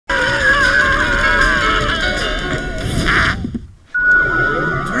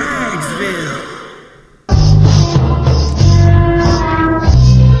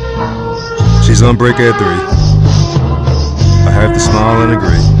Always on break at 3. I have to smile and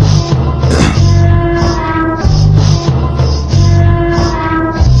agree.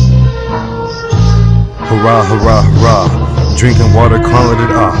 Hurrah, hurrah, hurrah. Drinking water, calling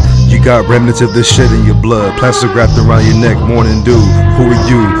it ah. You got remnants of this shit in your blood. Plastic wrapped around your neck, morning dew. Who are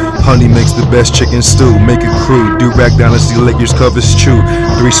you? Honey makes the best chicken stew. Make it crude. Do-rag dynasty, Lakers covers true.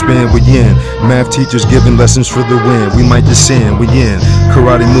 3 spin, we in. Math teachers giving lessons for the win. We might descend, we in.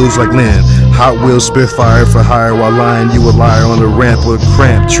 Karate moves like Lynn. Hot wheels, spitfire for hire while lying. You a liar on the ramp with a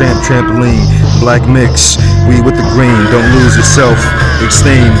cramp. Tramp, trampoline. Black mix. We with the green. Don't lose yourself.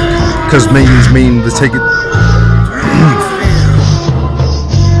 Extend. Cause means mean to take it.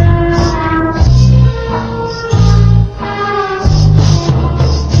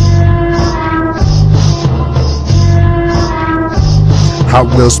 Hot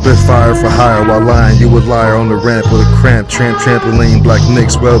wheels, spitfire for hire while lying. You a liar on the ramp with a cramp. Tramp, trampoline, black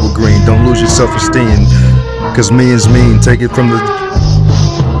mix, velvet green. Don't lose your self-esteem. Cause means mean. Take it from the.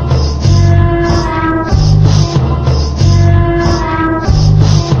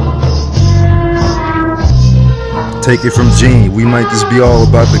 Take it from Gene. We might just be all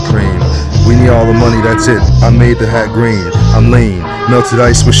about the cream. We need all the money, that's it. I made the hat green. I'm lean. Melted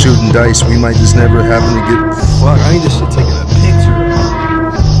ice with shooting dice. We might just never happen to get. Fuck, I need this shit taking a picture of.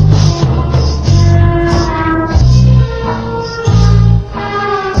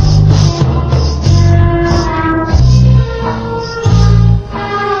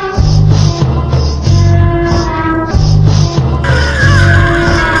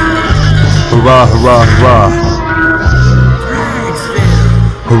 Hurrah, hurrah, hurrah.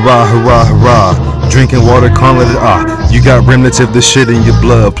 Hurrah, hurrah, hurrah. Drinking water, calling it ah. You got remnants of the shit in your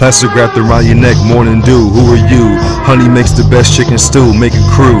blood. Plastic wrapped around your neck, morning dew. Who are you? Honey makes the best chicken stew. Make it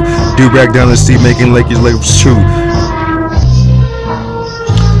crew. Do-rag dynasty, making Lakers true.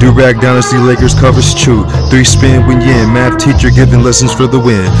 Do-rag dynasty, Lakers covers true. 3 spin, we in. Math teacher giving lessons for the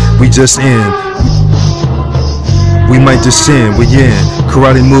win. We just in. We might descend, we in.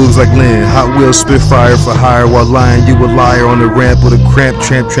 Karate moves like Lynn. Hot wheels, spitfire for hire while lying. You a liar on the ramp with a cramp.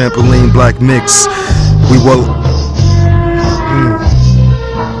 Tramp, trampoline, black mix. We will.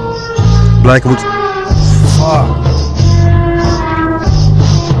 Black was. Fuck.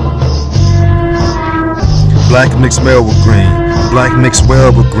 Black mixed well with green. Black mixed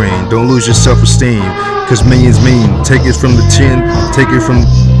well with green. Don't lose your self-esteem. Cause millions mean. Take it from the chin. Take it from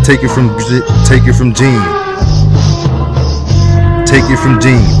Gene. Take it from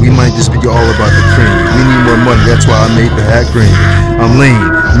Gene. We might just be all about the cream. We need more money, that's why I made the hat green. I'm lean,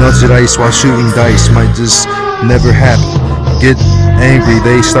 melted ice while shooting dice. Might just never happen. Get angry,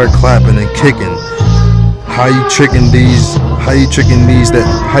 they start clapping and kicking. How you tricking these? How you tricking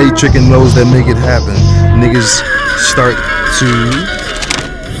those that make it happen? Niggas start to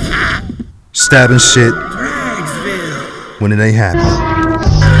stabbing shit when it ain't happening.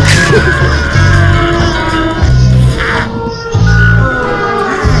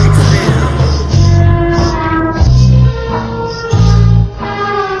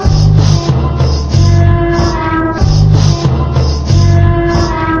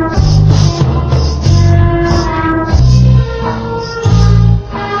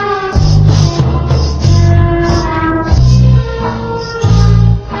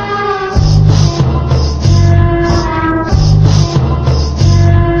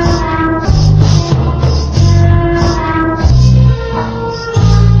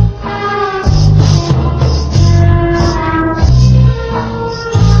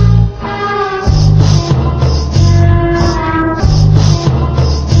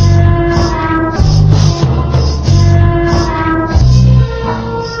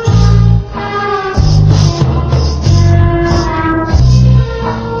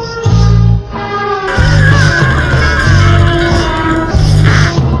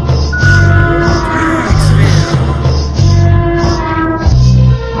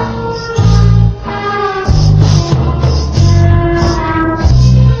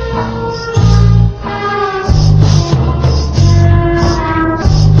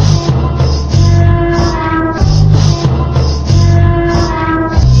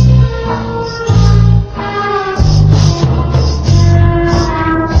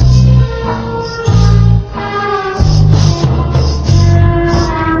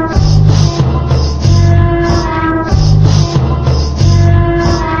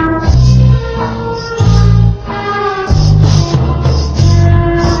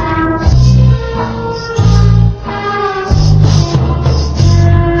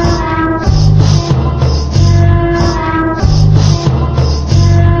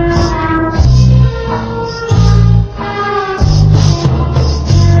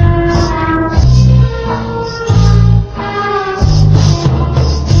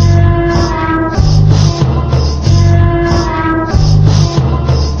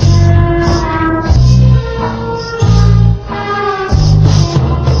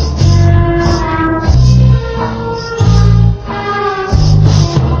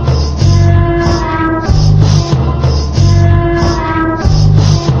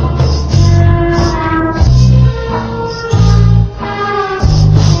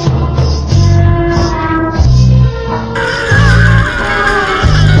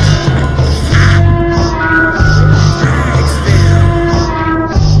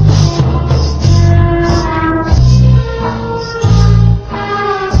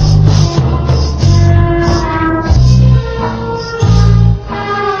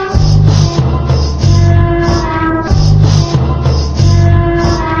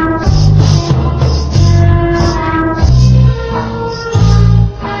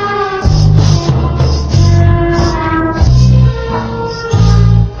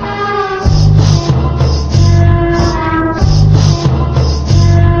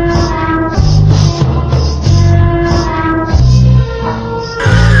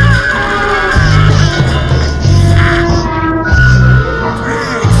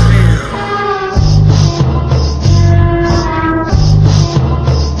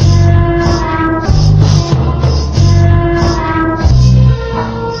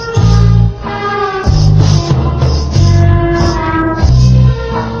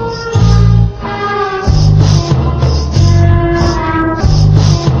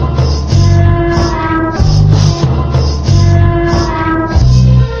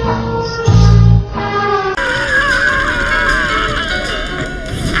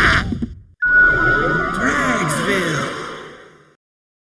 DragsVille.